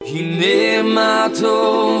הנה מה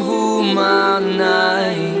טוב ומה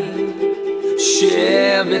נעים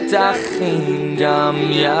שבת אחים גם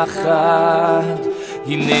יחד.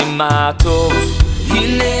 הנה מה טוב,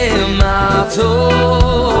 הנה מה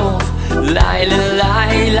טוב, לילה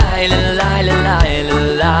לילה לילה לילה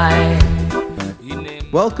לילה.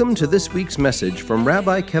 Welcome to this week's message from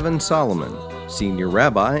Rabbi Kevin Solomon, Senior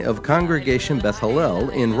Rabbi of Congregation Beth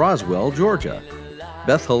Hallel in Roswell, Georgia.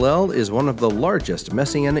 Beth Hallel is one of the largest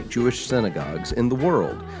Messianic Jewish synagogues in the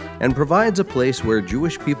world and provides a place where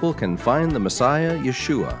Jewish people can find the Messiah,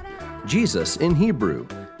 Yeshua, Jesus in Hebrew,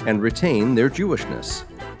 and retain their Jewishness.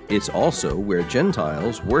 It's also where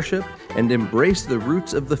Gentiles worship and embrace the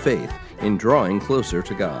roots of the faith in drawing closer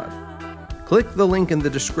to God. Click the link in the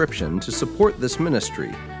description to support this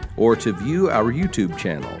ministry or to view our YouTube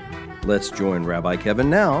channel. Let's join Rabbi Kevin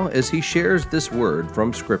now as he shares this word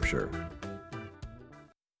from Scripture.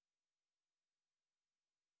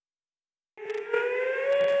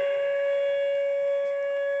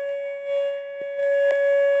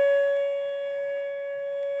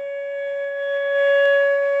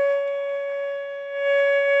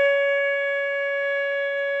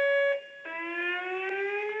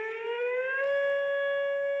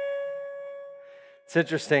 It's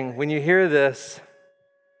interesting, when you hear this,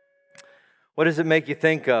 what does it make you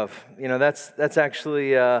think of? You know, that's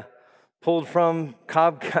actually pulled from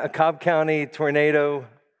Cobb County tornado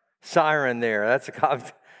siren there. That's a Cobb.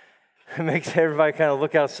 It makes everybody kind of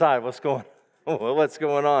look outside. What's going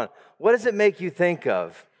on? What does it make you think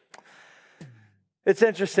of? It's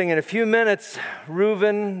interesting. In a few minutes,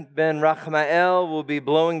 Reuven ben Rachmael will be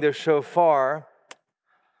blowing their shofar.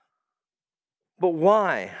 But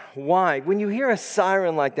why? Why? When you hear a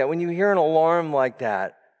siren like that, when you hear an alarm like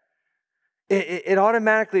that, it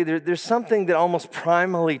automatically, there's something that almost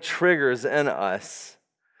primally triggers in us,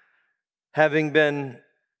 having been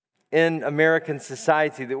in American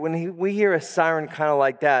society, that when we hear a siren kind of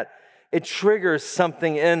like that, it triggers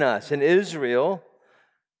something in us. In Israel,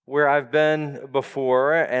 where I've been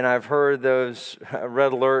before, and I've heard those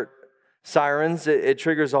red alert sirens, it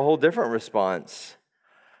triggers a whole different response.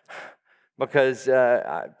 Because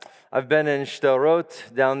I've been in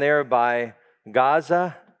Sderot down there by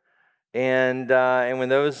Gaza, and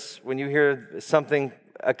when you hear something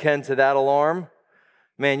akin to that alarm,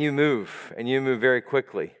 man, you move, and you move very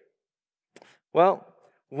quickly. Well,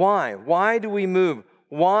 why? Why do we move?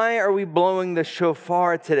 Why are we blowing the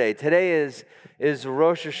shofar today? Today is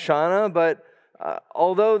Rosh Hashanah, but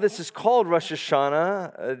although this is called Rosh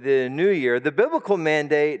Hashanah, the New Year, the biblical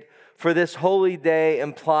mandate for this holy day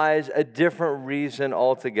implies a different reason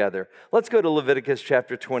altogether. Let's go to Leviticus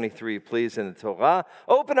chapter 23, please, in the Torah.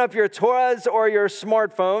 Open up your Torahs or your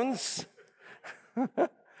smartphones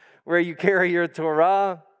where you carry your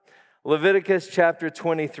Torah. Leviticus chapter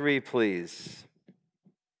 23, please.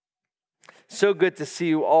 So good to see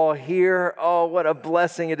you all here. Oh, what a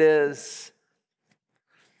blessing it is.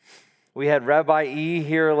 We had Rabbi E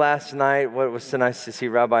here last night. It was so nice to see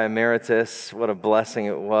Rabbi Emeritus. What a blessing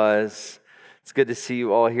it was. It's good to see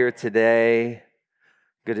you all here today.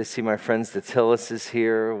 Good to see my friends, the Tillis is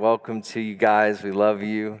here. Welcome to you guys. We love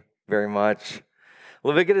you very much.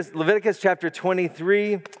 Leviticus chapter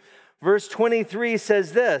 23, verse 23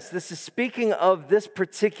 says this. This is speaking of this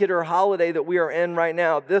particular holiday that we are in right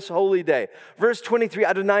now, this holy day. Verse 23,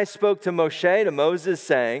 Adonai spoke to Moses,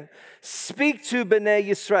 saying, "Speak to Bnei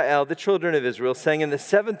Yisrael, the children of Israel, saying, in the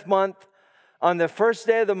 7th month, on the first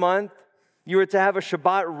day of the month, you are to have a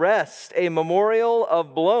Shabbat rest, a memorial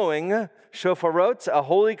of blowing shofarot, a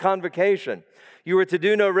holy convocation. You are to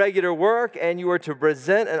do no regular work, and you are to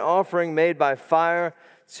present an offering made by fire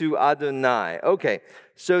to Adonai." Okay,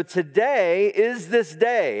 so today is this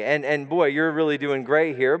day, and boy, you're really doing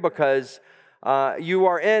great here because you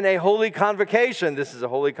are in a holy convocation. This is a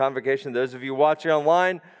holy convocation. Those of you watching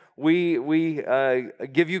online, we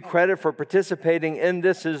give you credit for participating in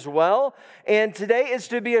this as well. And today is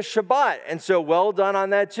to be a Shabbat, and so well done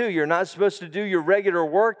on that too. You're not supposed to do your regular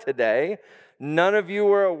work today. None of you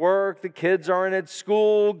are at work. The kids aren't at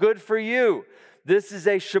school. Good for you. This is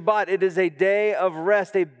a Shabbat. It is a day of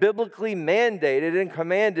rest, a biblically mandated and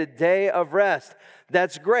commanded day of rest.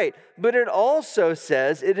 That's great. But it also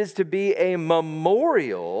says it is to be a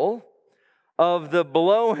memorial of the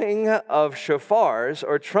blowing of shofars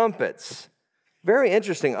or trumpets. Very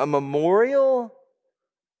interesting. A memorial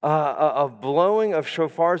of blowing of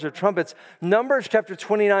shofars or trumpets. Numbers chapter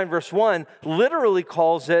 29 verse 1 literally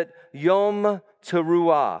calls it Yom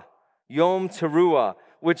Teruah. Yom Teruah,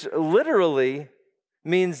 which literally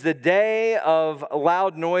means the day of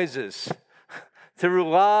loud noises.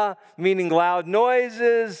 Teruah meaning loud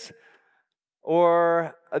noises,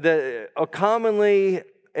 or commonly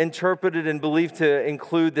interpreted and believed to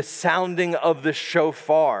include the sounding of the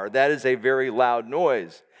shofar. That is a very loud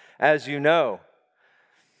noise, as you know.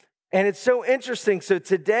 And it's so interesting. So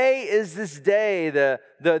today is this day, the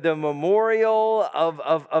memorial of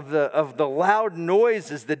the loud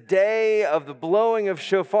noises, the day of the blowing of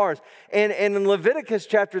shofars. And in Leviticus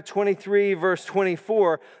chapter 23, verse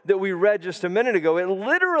 24, that we read just a minute ago, it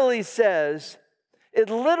literally says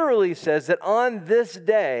that on this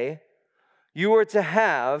day, you are to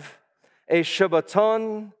have a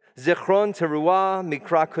Shabbaton Zichron Teruah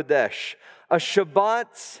Mikra Kodesh, a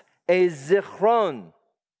Shabbat, a Zichron,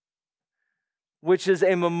 which is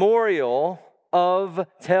a memorial of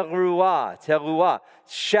teruah,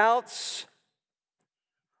 shouts,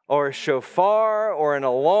 or a shofar, or an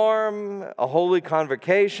alarm, a holy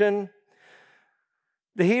convocation.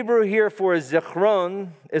 The Hebrew here for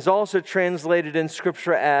zichron is also translated in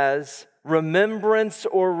Scripture as remembrance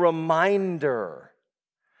or reminder.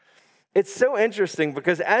 It's so interesting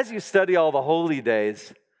because as you study all the holy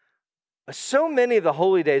days, so many of the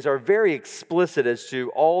holy days are very explicit as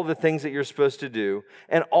to all the things that you're supposed to do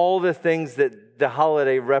and all the things that the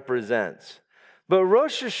holiday represents. But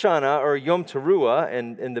Rosh Hashanah, or Yom Teruah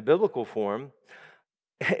in the biblical form,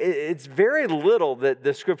 it's very little that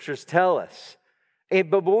the Scriptures tell us.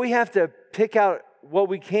 But we have to pick out what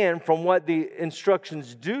we can from what the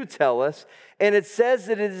instructions do tell us. And it says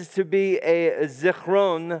that it is to be a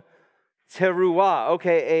zichron teruah,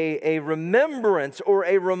 okay, a remembrance or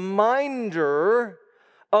a reminder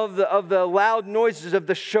of the loud noises of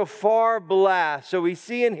the shofar blast. So we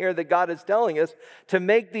see in here that God is telling us to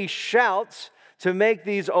make these shouts, to make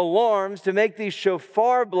these alarms, to make these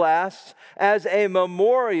shofar blasts as a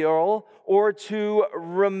memorial or to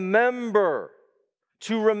remember.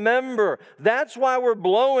 To remember. That's why we're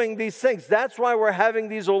blowing these things. That's why we're having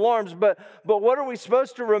these alarms. But what are we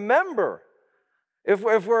supposed to remember?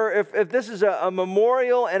 If this is a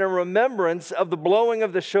memorial and a remembrance of the blowing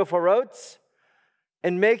of the shofarot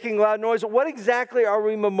and making loud noise, what exactly are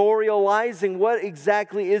we memorializing? What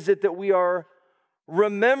exactly is it that we are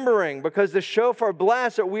remembering? Because the shofar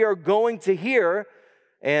blast that we are going to hear,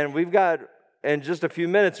 and we've got, in just a few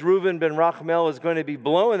minutes, Reuven ben Rachmel is going to be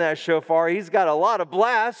blowing that shofar. He's got a lot of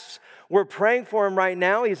blasts. We're praying for him right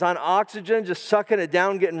now. He's on oxygen, just sucking it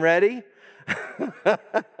down, getting ready.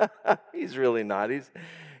 He's really not. He's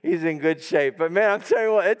in good shape. But man, I'm telling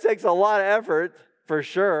you what, it takes a lot of effort for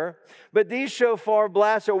sure. But these shofar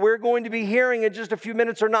blasts that we're going to be hearing in just a few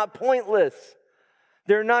minutes are not pointless.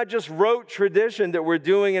 They're not just rote tradition that we're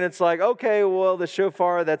doing and it's like, okay, well, the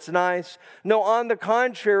shofar, that's nice. No, on the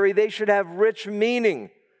contrary, they should have rich meaning.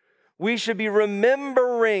 We should be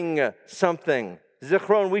remembering something.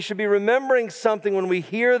 Zichron, we should be remembering something when we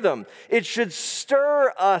hear them. It should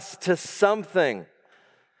stir us to something.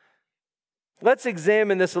 Let's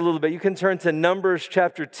examine this a little bit. You can turn to Numbers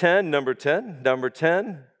chapter 10, number 10.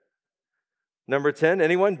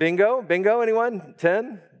 Anyone? Bingo? Anyone?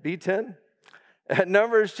 10? B10?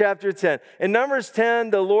 Numbers chapter 10. In Numbers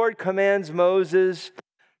 10, the Lord commands Moses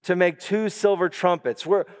to make 2 silver trumpets.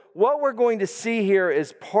 What we're going to see here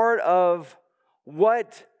is part of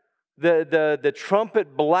what the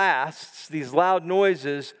trumpet blasts, these loud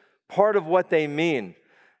noises, part of what they mean.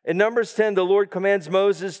 In Numbers 10, the Lord commands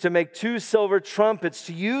Moses to make 2 silver trumpets,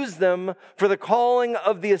 to use them for the calling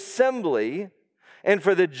of the assembly and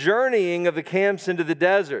for the journeying of the camps into the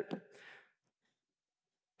desert.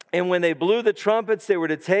 And when they blew the trumpets, they were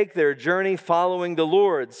to take their journey following the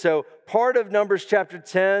Lord. So part of Numbers chapter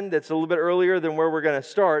 10, that's a little bit earlier than where we're going to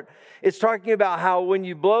start, it's talking about how when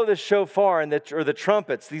you blow the shofar or the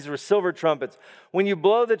trumpets, these were silver trumpets, when you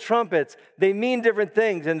blow the trumpets, they mean different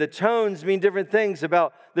things, and the tones mean different things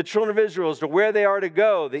about the children of Israel as to where they are to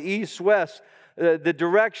go, the east, west, the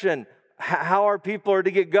direction, how our people are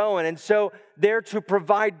to get going. And so they're to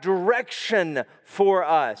provide direction for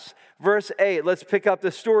us. Verse 8, let's pick up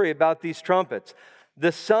the story about these trumpets.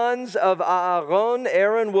 The sons of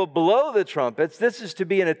Aaron will blow the trumpets. This is to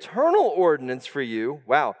be an eternal ordinance for you.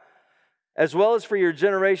 Wow. As well as for your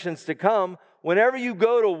generations to come. Whenever you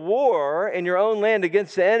go to war in your own land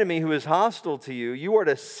against the enemy who is hostile to you, you are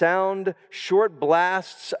to sound short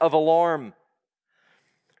blasts of alarm.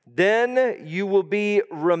 Then you will be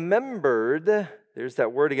remembered, there's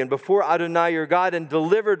that word again, before Adonai your God and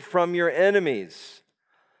delivered from your enemies.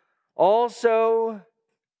 Also,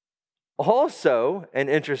 and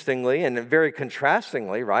interestingly and very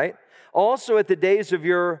contrastingly, right? Also at the days of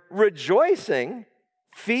your rejoicing,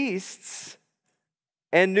 feasts,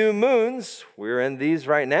 and new moons, we're in these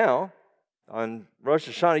right now, on Rosh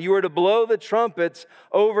Hashanah, you are to blow the trumpets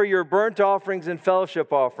over your burnt offerings and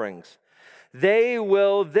fellowship offerings. They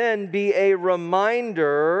will then be a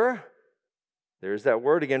reminder, there's that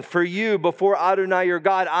word again, for you before Adonai your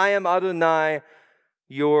God. I am Adonai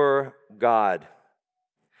your God.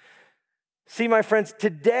 See, my friends,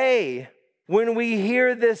 today, when we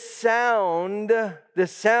hear this sound, the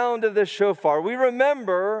sound of the shofar, we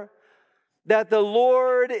remember that the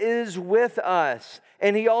Lord is with us,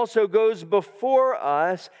 and He also goes before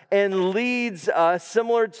us and leads us,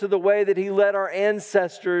 similar to the way that He led our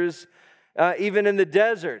ancestors even in the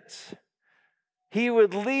deserts. He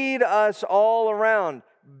would lead us all around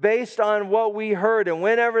based on what we heard, and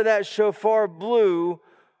whenever that shofar blew,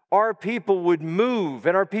 our people would move,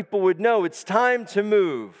 and our people would know it's time to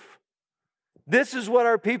move. This is what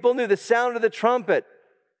our people knew, the sound of the trumpet,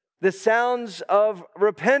 the sounds of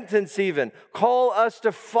repentance even, call us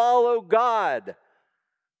to follow God.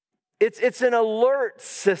 It's an alert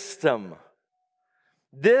system.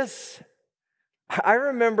 I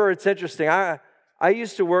remember, it's interesting, I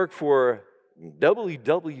used to work for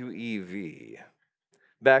WWEV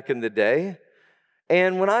back in the day.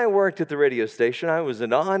 And when I worked at the radio station, I was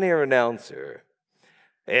an on-air announcer.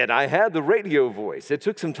 And I had the radio voice. It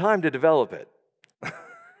took some time to develop it.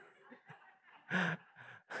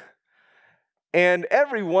 And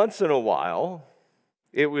every once in a while,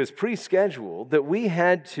 it was pre-scheduled that we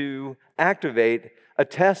had to activate a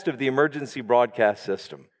test of the emergency broadcast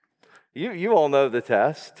system. You all know the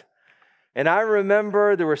test. And I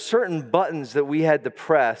remember there were certain buttons that we had to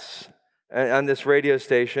press on this radio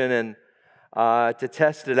station and to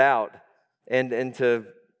test it out and to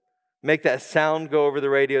make that sound go over the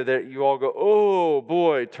radio that you all go, oh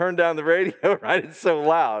boy, turn down the radio, right? It's so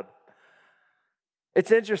loud. It's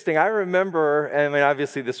interesting. I remember,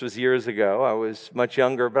 obviously this was years ago. I was much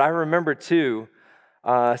younger, but I remember too,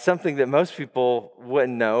 something that most people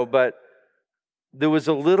wouldn't know, but there was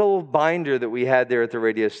a little binder that we had there at the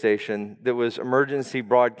radio station that was emergency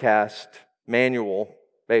broadcast manual,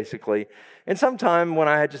 basically. And sometime when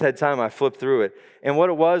I just had time, I flipped through it. And what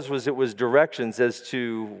it was directions as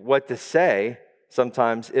to what to say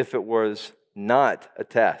sometimes if it was not a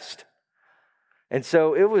test. And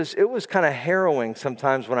so it was kind of harrowing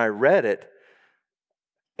sometimes when I read it.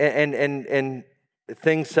 And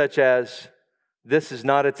things such as, this is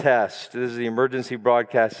not a test, this is the emergency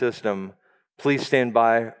broadcast system. Please stand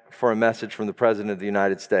by for a message from the President of the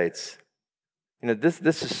United States.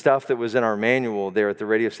 This is stuff that was in our manual there at the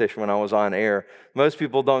radio station when I was on air. Most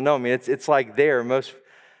people don't know. It's like there.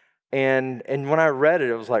 And when I read it,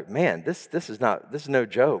 it was like, man, this is no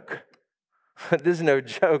joke. This is no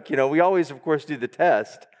joke. We always, of course, do the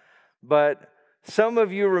test. But some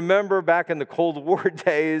of you remember back in the Cold War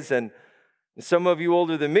days, and some of you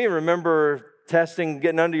older than me remember testing,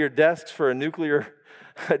 getting under your desks for a nuclear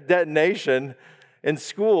detonation in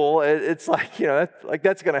school. It's like,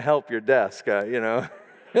 that's going to help your desk,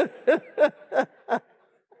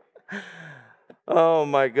 Oh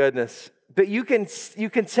my goodness. But you can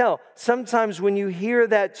tell, sometimes when you hear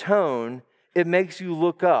that tone, it makes you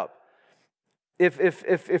look up.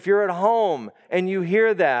 If you're at home and you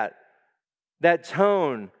hear that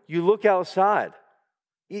tone, you look outside.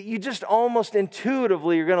 You just almost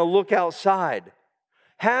intuitively are going to look outside.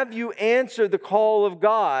 Have you answered the call of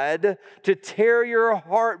God to tear your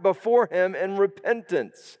heart before Him in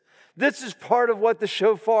repentance? This is part of what the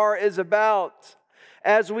shofar is about.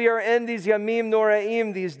 As we are in these Yamim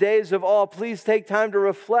Noraim, these days of awe, please take time to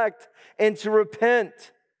reflect and to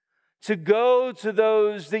repent, to go to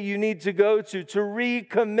those that you need to go to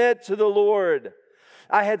recommit to the Lord.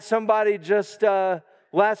 I had somebody just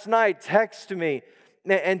last night text me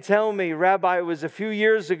and tell me, Rabbi, it was a few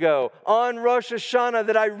years ago on Rosh Hashanah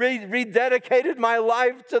that I rededicated my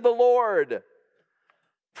life to the Lord.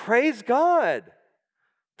 Praise God.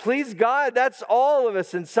 Please God, that's all of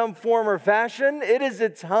us in some form or fashion. It is a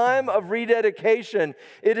time of rededication.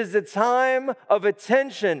 It is a time of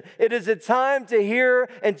attention. It is a time to hear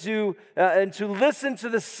and to listen to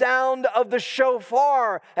the sound of the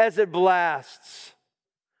shofar as it blasts.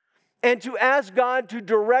 And to ask God to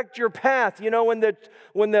direct your path. When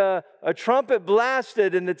the trumpet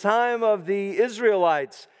blasted in the time of the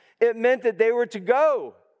Israelites, it meant that they were to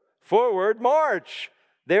go forward, march.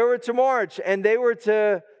 They were to march, and they were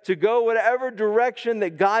to go whatever direction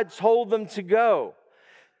that God told them to go.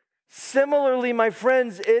 Similarly, my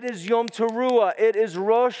friends, it is Yom Teruah. It is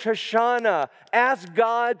Rosh Hashanah. Ask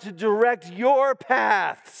God to direct your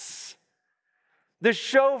paths. The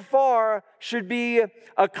shofar should be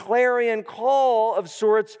a clarion call of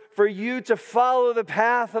sorts for you to follow the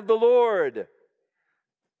path of the Lord.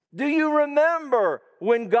 Do you remember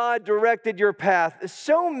when God directed your path?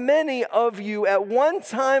 So many of you at one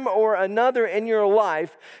time or another in your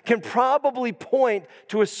life can probably point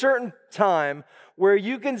to a certain time where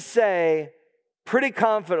you can say pretty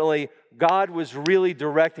confidently, God was really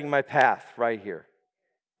directing my path right here.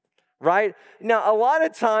 Right? Now, a lot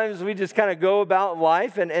of times we just kind of go about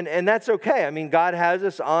life, and that's okay. I mean, God has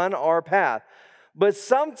us on our path. But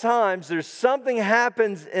sometimes there's something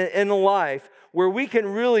happens in life where we can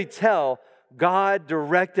really tell God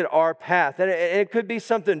directed our path. And it could be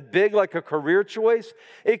something big like a career choice.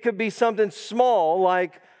 It could be something small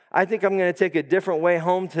like, I think I'm going to take a different way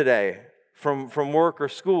home today from work or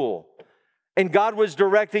school. And God was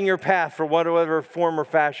directing your path for whatever form or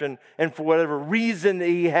fashion and for whatever reason that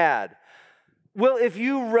He had. Well, if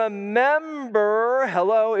you remember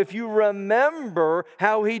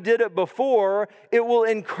how He did it before, it will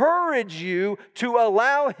encourage you to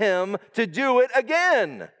allow Him to do it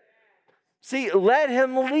again. See, let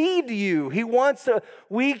Him lead you. He wants to.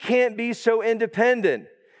 We can't be so independent.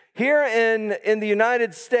 Here in the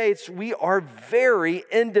United States, we are very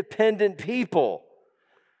independent people.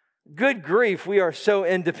 Good grief, we are so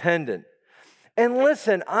independent. And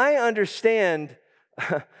listen, I understand,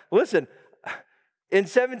 in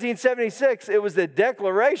 1776, it was the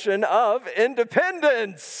Declaration of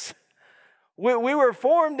Independence. We were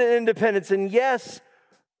formed in independence, and yes,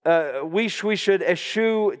 we should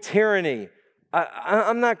eschew tyranny.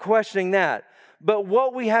 I'm not questioning that. But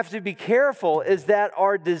what we have to be careful is that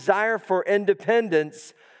our desire for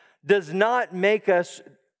independence does not make us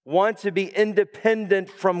want to be independent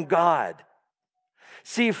from God.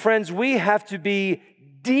 See, friends, we have to be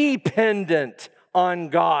dependent on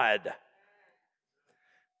God.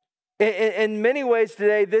 In many ways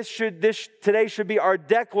today, today should be our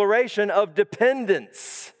declaration of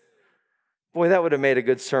dependence. Boy, that would have made a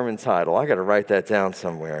good sermon title. I got to write that down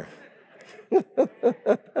somewhere.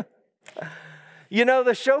 You know,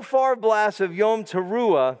 the shofar blast of Yom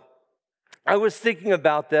Teruah, I was thinking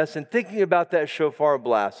about this and thinking about that shofar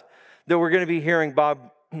blast that we're going to be hearing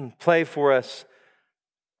Bob play for us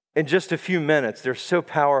in just a few minutes. They're so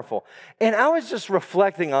powerful. And I was just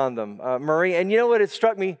reflecting on them, Murray. And you know what it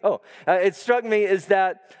struck me? It struck me is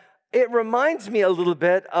that it reminds me a little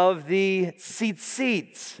bit of the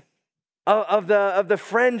tzitzit, of the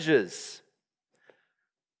fringes.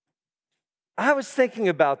 I was thinking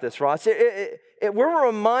about this, Ross. We're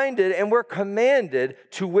reminded and we're commanded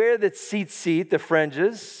to wear the tzitzit, the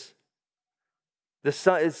fringes.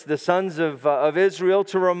 It's the sons of Israel,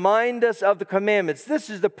 to remind us of the commandments. This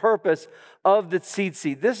is the purpose of the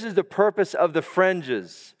tzitzit. This is the purpose of the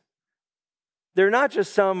fringes. They're not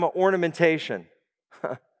just some ornamentation.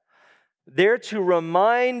 They're to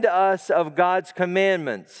remind us of God's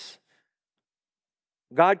commandments.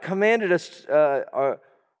 God commanded us,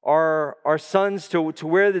 our sons, to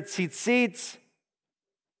wear the tzitzit.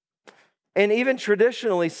 And even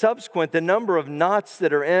traditionally, subsequent, the number of knots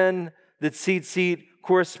that are in the tzitzit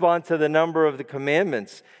correspond to the number of the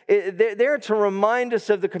commandments. They're to remind us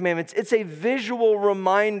of the commandments. It's a visual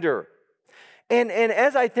reminder. And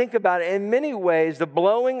as I think about it, in many ways, the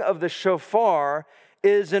blowing of the shofar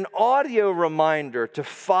is an audio reminder to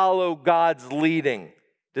follow God's leading.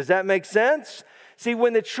 Does that make sense? See,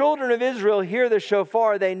 when the children of Israel hear the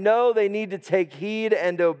shofar, they know they need to take heed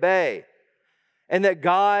and obey, and that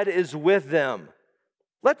God is with them.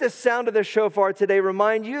 Let the sound of the shofar today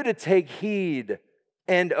remind you to take heed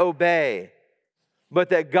and obey, but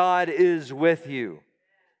that God is with you.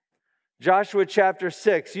 Joshua chapter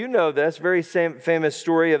 6, you know this, very famous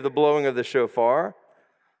story of the blowing of the shofar,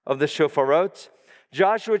 of the shofarot.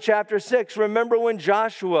 Joshua chapter 6, remember when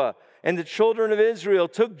Joshua and the children of Israel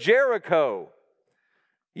took Jericho.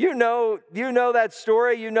 You know that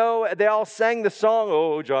story. You know they all sang the song,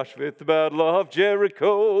 "Oh, Joshua at the battle of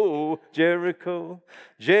Jericho, Jericho,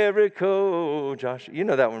 Jericho, Joshua." You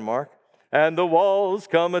know that one, Mark. And the walls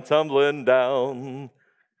come a-tumbling down,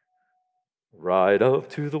 right up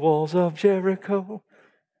to the walls of Jericho.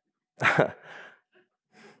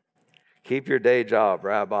 Keep your day job,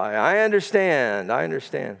 Rabbi. I understand.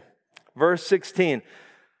 Verse 16.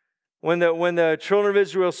 When the children of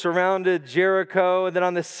Israel surrounded Jericho, and then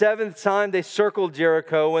on the seventh time they circled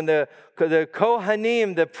Jericho, when the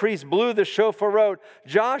Kohanim, the priests, blew the shofarot,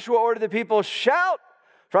 Joshua ordered the people, "Shout,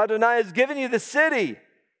 for Adonai has given you the city."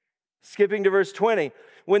 Skipping to verse 20.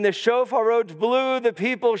 When the shofarot blew, the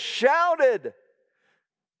people shouted.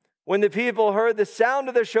 When the people heard the sound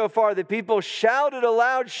of the shofar, the people shouted a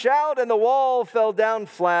loud shout, and the wall fell down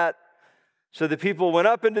flat. So the people went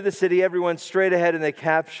up into the city, everyone straight ahead, and they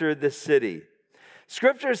captured the city.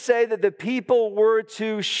 Scriptures say that the people were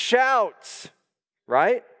to shout,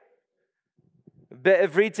 right?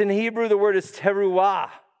 Be'evrit in Hebrew, the word is teruah.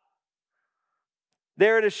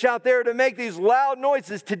 They're to shout, they're to make these loud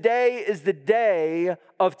noises. Today is the day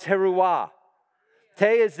of teruah.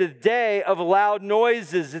 Today is the day of loud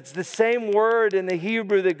noises. It's the same word in the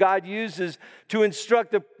Hebrew that God uses to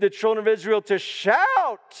instruct the children of Israel to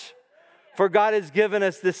shout. For God has given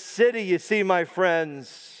us this city, you see, my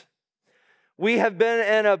friends. We have been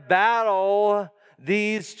in a battle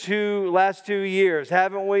these last 2 years,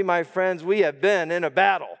 haven't we, my friends? We have been in a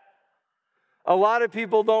battle. A lot of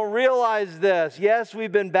people don't realize this. Yes,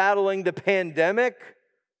 we've been battling the pandemic,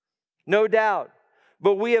 no doubt.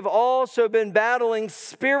 But we have also been battling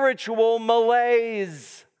spiritual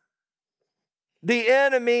malaise. The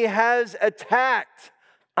enemy has attacked.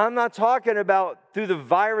 I'm not talking about through the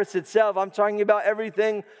virus itself. I'm talking about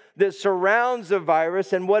everything that surrounds the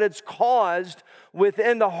virus and what it's caused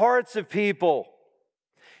within the hearts of people.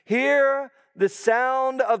 Hear the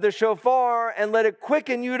sound of the shofar and let it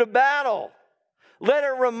quicken you to battle. Let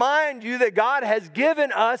it remind you that God has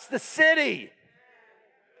given us the city.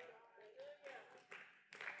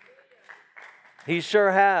 He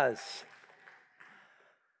sure has.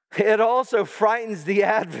 It also frightens the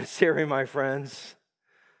adversary, my friends.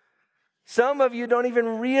 Some of you don't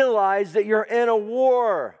even realize that you're in a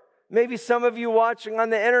war. Maybe some of you watching on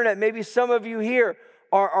the internet, maybe some of you here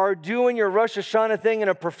are doing your Rosh Hashanah thing in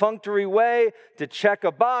a perfunctory way to check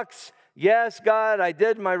a box. Yes, God, I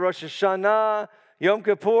did my Rosh Hashanah, Yom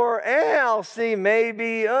Kippur, I'll see,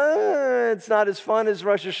 maybe it's not as fun as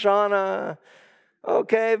Rosh Hashanah.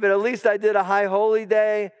 Okay, but at least I did a high holy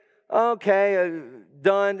day. Okay,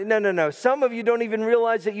 done. No. Some of you don't even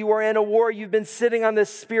realize that you are in a war. You've been sitting on the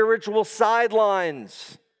spiritual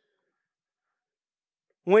sidelines.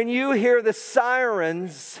 When you hear the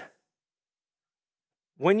sirens,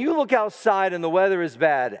 when you look outside and the weather is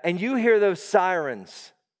bad, and you hear those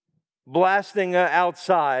sirens blasting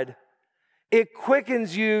outside, it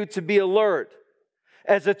quickens you to be alert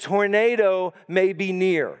as a tornado may be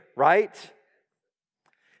near, right?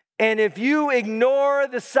 And if you ignore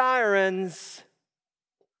the sirens,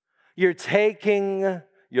 you're taking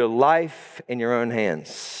your life in your own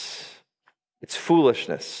hands. It's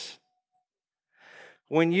foolishness.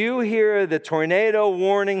 When you hear the tornado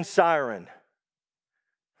warning siren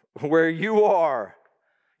where you are,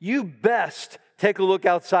 you best take a look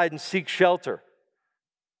outside and seek shelter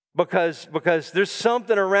because there's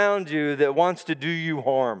something around you that wants to do you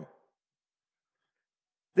harm.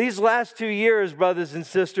 These last 2 years, brothers and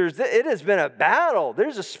sisters, it has been a battle.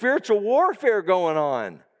 There's a spiritual warfare going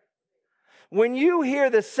on. When you hear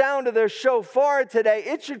the sound of their shofar today,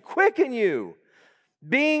 it should quicken you.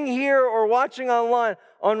 Being here or watching online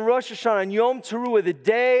on Rosh Hashanah, on Yom Teruah, the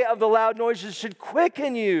day of the loud noises, should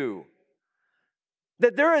quicken you.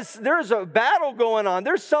 That there is a battle going on.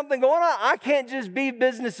 There's something going on. I can't just be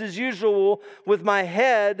business as usual with my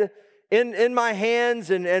head in my hands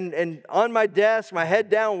and on my desk, my head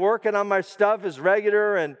down, working on my stuff as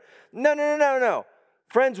regular. And no.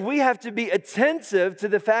 Friends, we have to be attentive to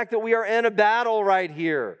the fact that we are in a battle right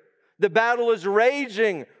here. The battle is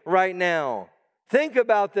raging right now. Think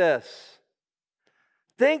about this.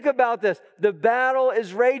 Think about this. The battle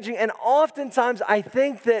is raging, and oftentimes I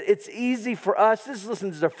think that it's easy for us. This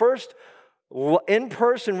is the first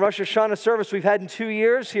in-person Rosh Hashanah service we've had in 2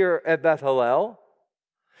 years here at Beth Hallel.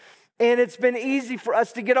 And it's been easy for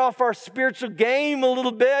us to get off our spiritual game a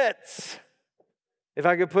little bit, if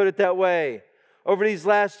I could put it that way, over these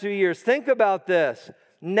last 2 years. Think about this.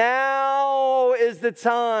 Now is the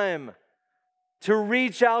time to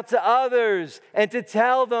reach out to others and to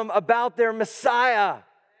tell them about their Messiah.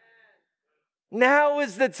 Now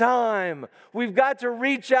is the time. We've got to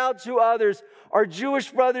reach out to others, our Jewish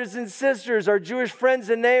brothers and sisters, our Jewish friends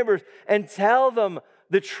and neighbors, and tell them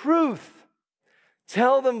the truth.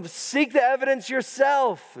 Tell them, seek the evidence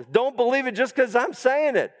yourself. Don't believe it just because I'm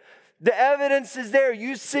saying it. The evidence is there.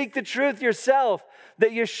 You seek the truth yourself,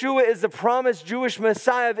 that Yeshua is the promised Jewish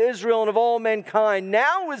Messiah of Israel and of all mankind.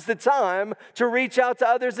 Now is the time to reach out to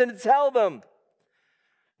others and to tell them.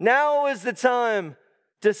 Now is the time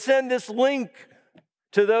to send this link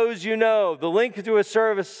to those you know, the link to a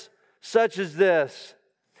service such as this.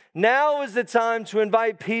 Now is the time to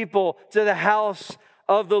invite people to the house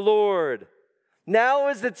of the Lord. Now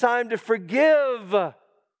is the time to forgive.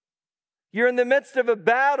 You're in the midst of a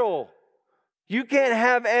battle. You can't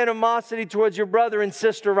have animosity towards your brother and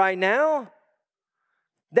sister right now.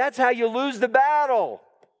 That's how you lose the battle.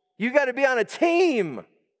 You got to be on a team.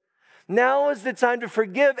 Now is the time to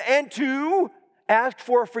forgive and to ask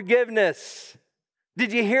for forgiveness.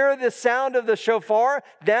 Did you hear the sound of the shofar?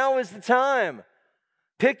 Now is the time.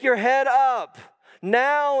 Pick your head up.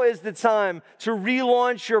 Now is the time to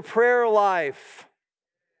relaunch your prayer life.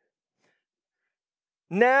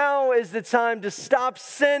 Now is the time to stop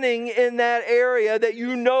sinning in that area that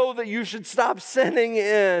you know that you should stop sinning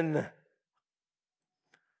in.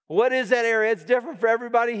 What is that area? It's different for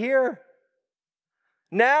everybody here.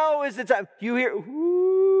 Now is the time. You hear,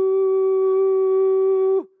 whoo,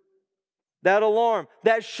 that alarm,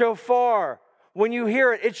 that shofar. When you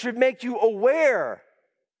hear it, it should make you aware.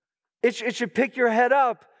 It should pick your head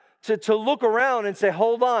up to look around and say,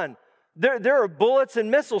 hold on. There are bullets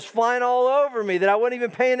and missiles flying all over me that I wasn't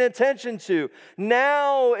even paying attention to.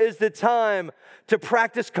 Now is the time to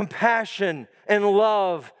practice compassion and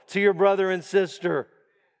love to your brother and sister.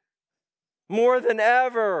 More than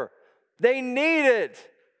ever. They need it.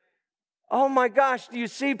 Oh my gosh, do you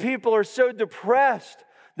see people are so depressed?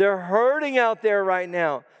 They're hurting out there right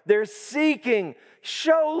now. They're seeking.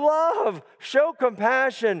 Show love, show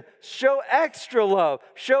compassion, show extra love,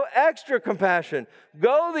 show extra compassion.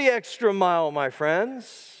 Go the extra mile, my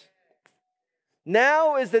friends.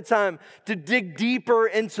 Now is the time to dig deeper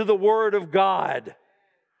into the Word of God.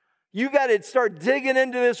 You got to start digging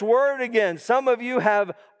into this Word again. Some of you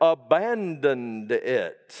have abandoned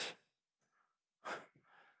it.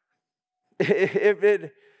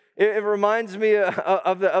 It reminds me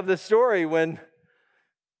of the story when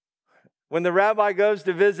the rabbi goes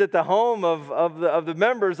to visit the home of the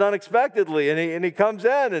members unexpectedly, and he comes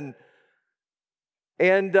in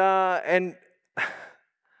and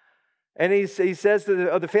he says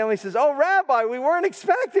to the family, he says, "Oh, Rabbi, we weren't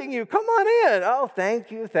expecting you. Come on in." "Oh,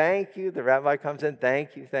 thank you, thank you." The rabbi comes in,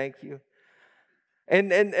 "Thank you, thank you."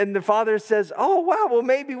 And the father says, "Oh, wow, well,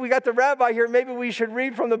 maybe we got the rabbi here. Maybe we should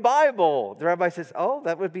read from the Bible." The rabbi says, "Oh,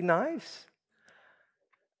 that would be nice."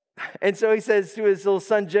 And so he says to his little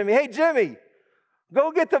son, Jimmy, "Hey, Jimmy,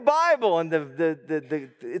 go get the Bible." And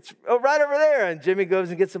it's right over there. And Jimmy goes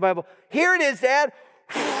and gets the Bible. "Here it is, Dad."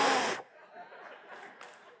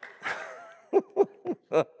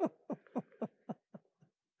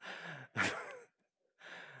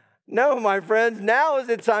 No, my friends, now is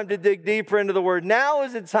the time to dig deeper into the Word. Now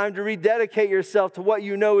is the time to rededicate yourself to what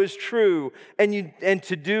you know is true and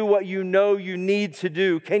to do what you know you need to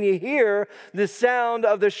do. Can you hear the sound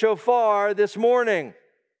of the shofar this morning?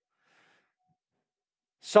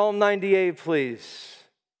 Psalm 98, please.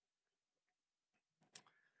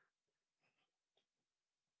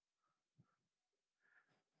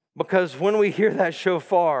 Because when we hear that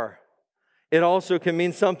shofar, it also can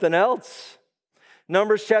mean something else.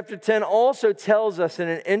 Numbers chapter 10 also tells us in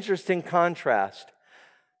an interesting contrast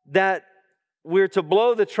that we're to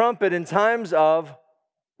blow the trumpet in times of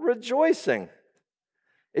rejoicing.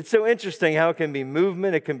 It's so interesting how it can be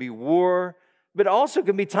movement, it can be war, but also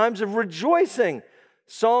can be times of rejoicing.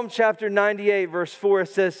 Psalm chapter 98 verse 4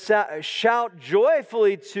 says, "Shout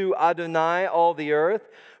joyfully to Adonai, all the earth.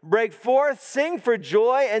 Break forth, sing for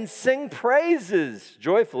joy, and sing praises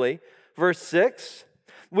joyfully." Verse 6,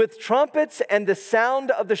 "With trumpets and the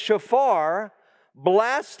sound of the shofar,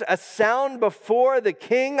 blast a sound before the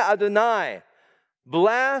King Adonai.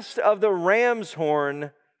 Blast of the ram's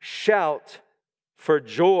horn, shout for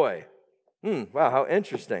joy." Wow, how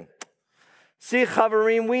interesting. See,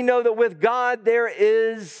 Chavarim, we know that with God there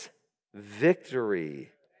is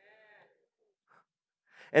victory.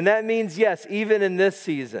 And that means, yes, even in this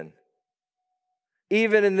season.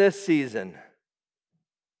 Even in this season.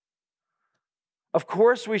 Of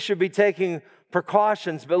course, we should be taking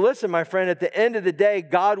precautions. But listen, my friend, at the end of the day,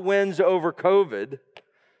 God wins over COVID.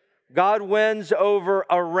 God wins over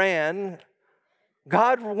Iran.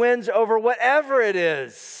 God wins over whatever it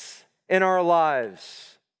is in our lives.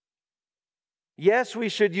 Yes, we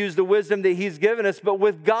should use the wisdom that He's given us, but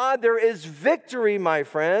with God there is victory, my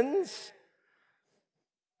friends.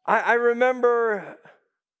 I remember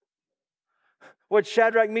what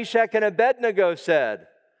Shadrach, Meshach, and Abednego said.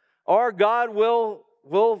 Our God will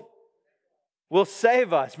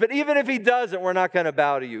save us. But even if He doesn't, we're not going to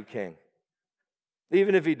bow to you, King.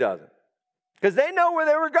 Even if He doesn't. Because they know where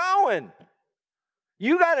they were going.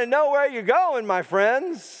 You got to know where you're going, my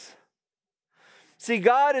friends. See,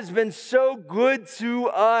 God has been so good to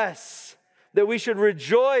us that we should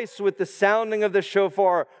rejoice with the sounding of the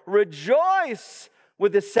shofar. Rejoice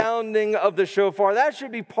with the sounding of the shofar. That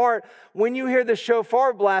should be part, when you hear the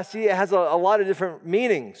shofar blast, see, it has a lot of different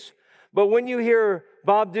meanings. But when you hear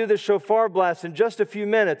Bob do the shofar blast in just a few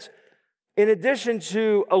minutes, in addition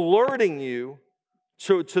to alerting you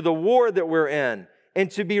to the war that we're in, and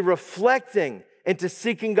to be reflecting and to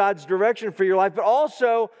seeking God's direction for your life, but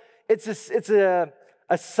also it's a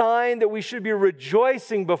sign that we should be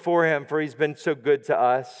rejoicing before Him, for He's been so good to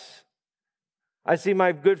us. I see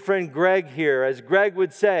my good friend Greg here. As Greg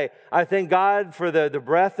would say, I thank God for the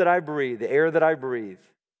breath that I breathe, the air that I breathe.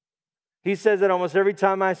 He says it almost every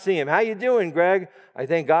time I see him. How you doing, Greg? I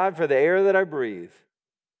thank God for the air that I breathe.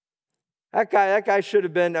 That guy should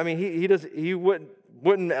have been, he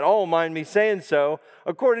wouldn't at all mind me saying so.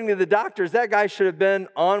 According to the doctors, that guy should have been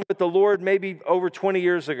on with the Lord maybe over 20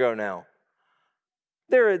 years ago now.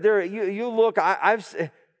 You look,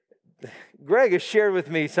 Greg has shared with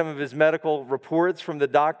me some of his medical reports from the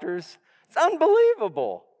doctors. It's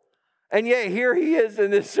unbelievable. And yet here he is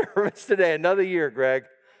in this service today. Another year, Greg.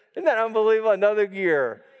 Isn't that unbelievable? Another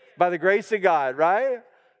year by the grace of God, right?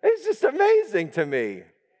 It's just amazing to me.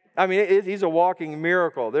 He's a walking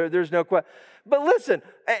miracle. There's no question. But listen,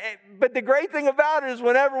 but the great thing about it is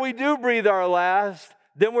whenever we do breathe our last,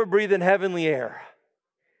 then we're breathing heavenly air.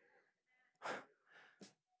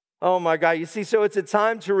 Oh my God, you see, so it's a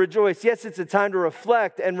time to rejoice. Yes, it's a time to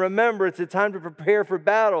reflect and remember it's a time to prepare for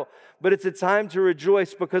battle, but it's a time to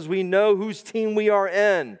rejoice because we know whose team we are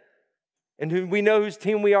in and we know whose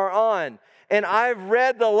team we are on. And I've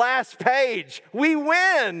read the last page. We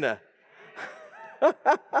win.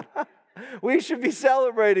 We should be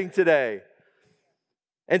celebrating today.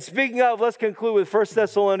 And speaking of, let's conclude with 1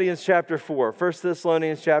 Thessalonians chapter 4. 1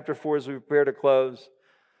 Thessalonians chapter 4 as we prepare to close.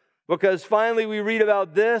 Because finally we read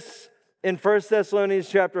about this in 1 Thessalonians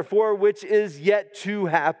chapter 4, which is yet to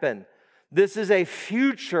happen. This is a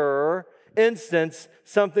future instance,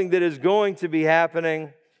 something that is going to be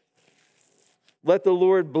happening. Let the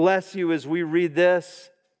Lord bless you as we read this,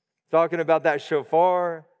 talking about that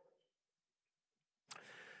shofar.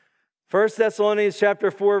 1 Thessalonians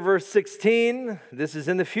chapter 4, verse 16. This is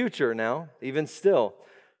in the future now, even still.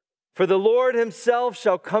 For the Lord himself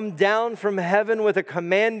shall come down from heaven with a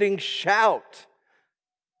commanding shout,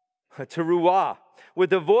 teruah, with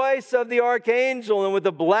the voice of the archangel and with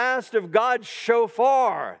the blast of God's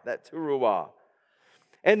shofar, that teruah.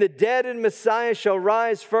 And the dead in Messiah shall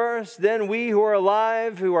rise first. Then we who are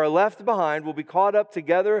alive, who are left behind, will be caught up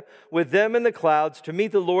together with them in the clouds to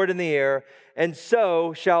meet the Lord in the air. And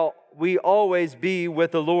so shall we always be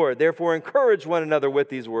with the Lord. Therefore, encourage one another with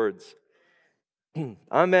these words.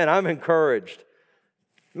 Amen. I'm encouraged.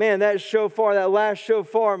 Man, that shofar, that last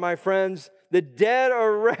shofar, my friends, the dead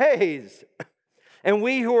are raised, and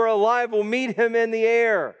we who are alive will meet him in the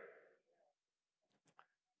air.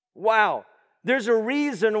 Wow. There's a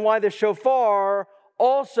reason why the shofar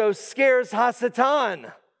also scares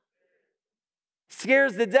Hasatan.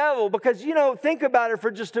 Scares the devil. Because, think about it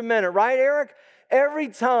for just a minute, right, Eric? Every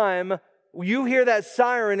time you hear that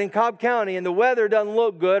siren in Cobb County and the weather doesn't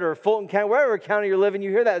look good, or Fulton County, wherever county you're living,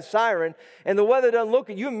 you hear that siren and the weather doesn't look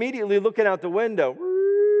good, you immediately looking out the window.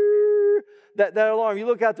 That alarm, you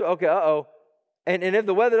look out okay, uh-oh. And if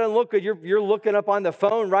the weather doesn't look good, you're looking up on the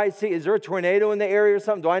phone, right? See, is there a tornado in the area or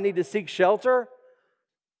something? Do I need to seek shelter?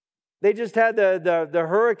 They just had the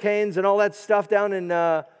hurricanes and all that stuff down in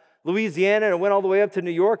Louisiana, and it went all the way up to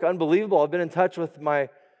New York. Unbelievable. I've been in touch with my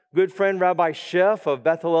good friend Rabbi Schiff of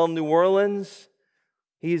Beth Hillel, New Orleans.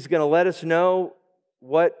 He's going to let us know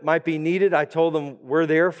what might be needed. I told him, we're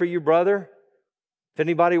there for you, brother. If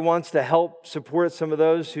anybody wants to help support some of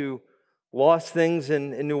those who lost things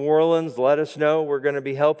in New Orleans, let us know. We're going to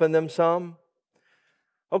be helping them some.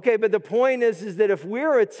 Okay, but the point is that if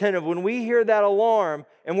we're attentive, when we hear that alarm,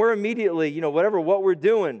 and we're immediately, what we're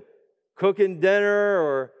doing, cooking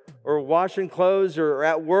dinner or washing clothes or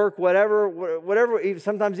at work, whatever,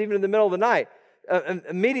 sometimes even in the middle of the night,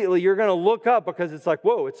 immediately you're going to look up because it's like,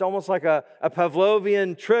 whoa, it's almost like a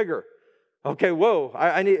Pavlovian trigger. Okay, whoa,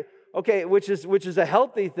 I need, okay, which is a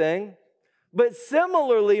healthy thing. But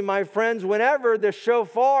similarly, my friends, whenever the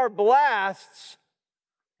shofar blasts,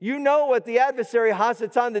 you know what the adversary,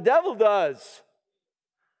 Hasatan, the devil, does.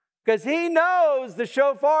 Because he knows the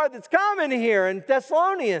shofar that's coming here in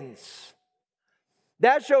Thessalonians.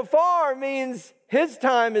 That shofar means his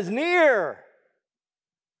time is near.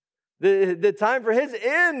 The time for his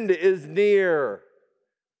end is near.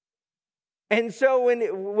 And so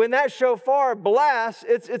when that shofar blasts,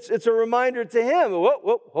 it's a reminder to him.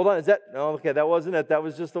 Whoa, hold on, no, okay, that wasn't it. That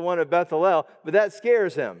was just the one at Beth Hillel, but that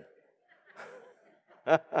scares him.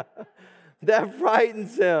 That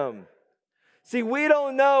frightens him. See, we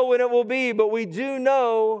don't know when it will be, but we do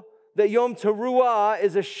know that Yom Teruah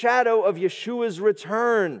is a shadow of Yeshua's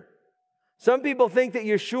return. Some people think that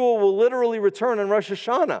Yeshua will literally return on Rosh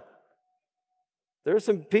Hashanah. There are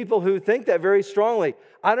some people who think that very strongly.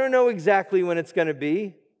 I don't know exactly when it's going to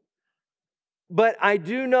be, but I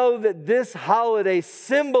do know that this holiday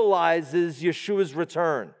symbolizes Yeshua's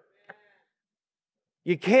return.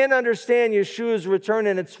 You can't understand Yeshua's return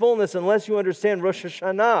in its fullness unless you understand Rosh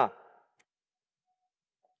Hashanah.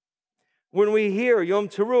 When we hear Yom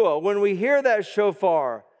Teruah, when we hear that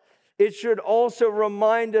shofar, it should also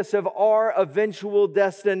remind us of our eventual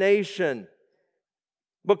destination.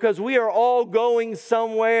 Because we are all going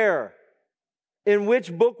somewhere. In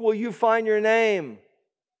which book will you find your name?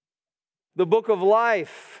 The book of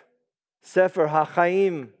life, Sefer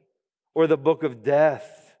HaChaim, or the book of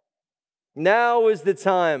death. Now is the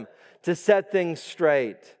time to set things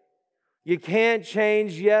straight. You can't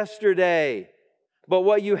change yesterday, but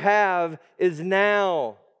what you have is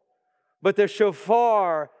now. But the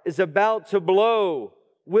shofar is about to blow.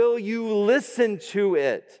 Will you listen to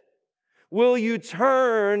it? Will you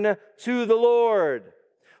turn to the Lord?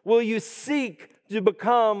 Will you seek to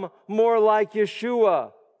become more like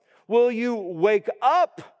Yeshua? Will you wake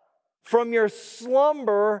up from your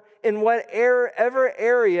slumber in whatever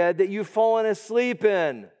area that you've fallen asleep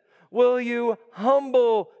in? Will you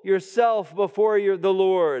humble yourself before the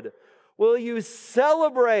Lord? Will you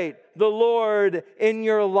celebrate the Lord in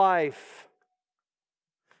your life?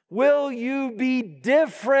 Will you be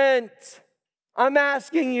different? I'm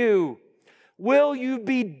asking you. Will you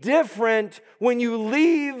be different when you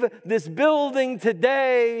leave this building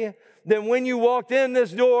today than when you walked in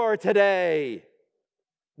this door today?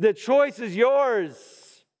 The choice is yours.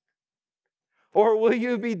 Or will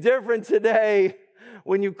you be different today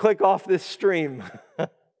when you click off this stream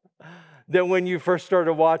than when you first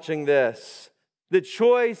started watching this? The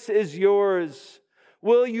choice is yours.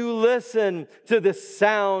 Will you listen to the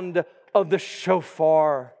sound of the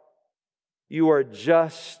shofar? You are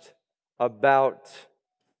just about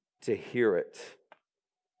to hear it.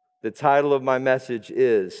 The title of my message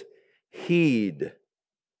is Heed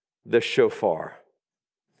the Shofar.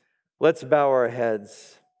 Let's bow our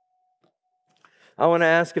heads. I want to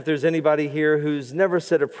ask if there's anybody here who's never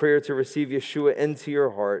said a prayer to receive Yeshua into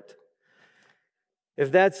your heart.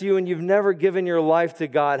 If that's you and you've never given your life to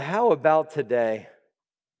God, how about today?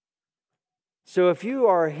 So if you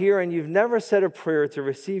are here and you've never said a prayer to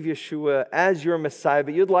receive Yeshua as your Messiah,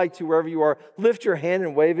 but you'd like to, wherever you are, lift your hand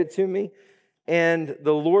and wave it to me, and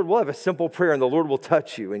the Lord will have a simple prayer, and the Lord will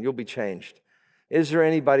touch you, and you'll be changed. Is there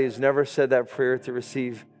anybody who's never said that prayer to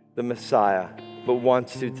receive the Messiah, but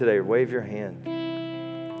wants to today? Wave your hand.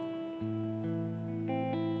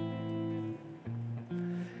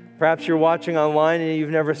 Perhaps you're watching online and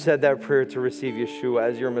you've never said that prayer to receive Yeshua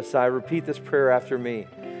as your Messiah. Repeat this prayer after me.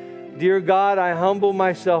 Dear God, I humble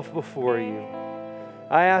myself before you.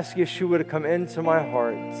 I ask Yeshua to come into my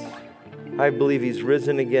heart. I believe he's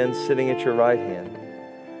risen again, sitting at your right hand.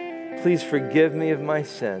 Please forgive me of my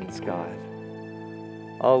sins, God.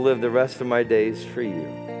 I'll live the rest of my days for you.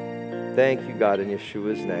 Thank you, God, in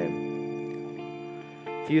Yeshua's name.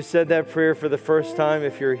 If you said that prayer for the first time,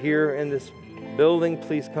 if you're here in this building,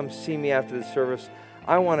 please come see me after the service.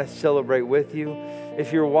 I want to celebrate with you.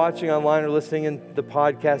 If you're watching online or listening in the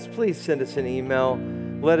podcast, please send us an email.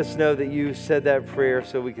 Let us know that you said that prayer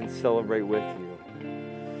so we can celebrate with you.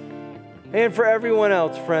 And for everyone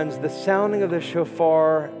else, friends, the sounding of the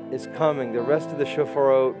shofar is coming. The rest of the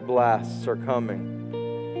shofar blasts are coming.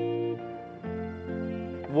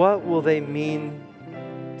 What will they mean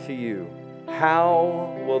to you?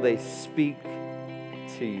 How will they speak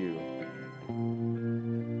to you?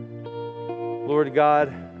 Lord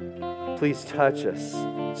God, please touch us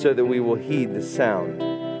so that we will heed the sound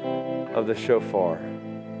of the shofar.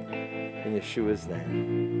 In Yeshua's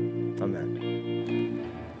name, amen.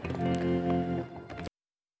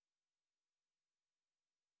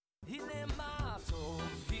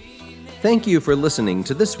 Thank you for listening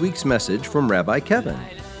to this week's message from Rabbi Kevin.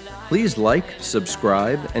 Please like,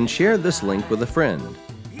 subscribe, and share this link with a friend.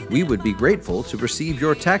 We would be grateful to receive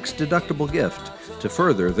your tax-deductible gift to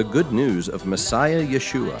further the good news of Messiah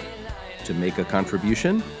Yeshua. To make a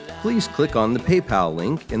contribution, please click on the PayPal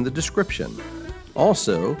link in the description.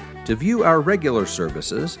 Also, to view our regular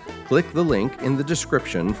services, click the link in the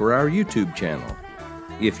description for our YouTube channel.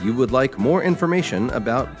 If you would like more information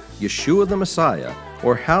about Yeshua the Messiah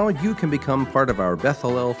or how you can become part of our Beth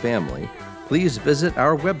Hallel family, please visit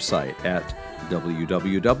our website at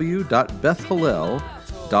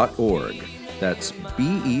www.bethhallel.org. That's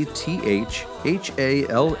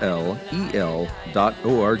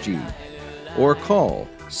BETHHALLEL.org. Or call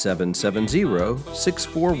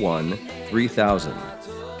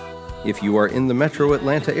 770-641-3000. If you are in the metro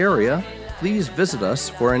Atlanta area, please visit us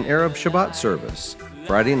for an Erev Shabbat service,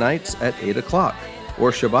 Friday nights at 8 o'clock,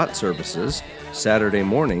 or Shabbat services, Saturday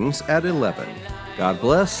mornings at 11. God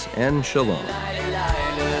bless and shalom.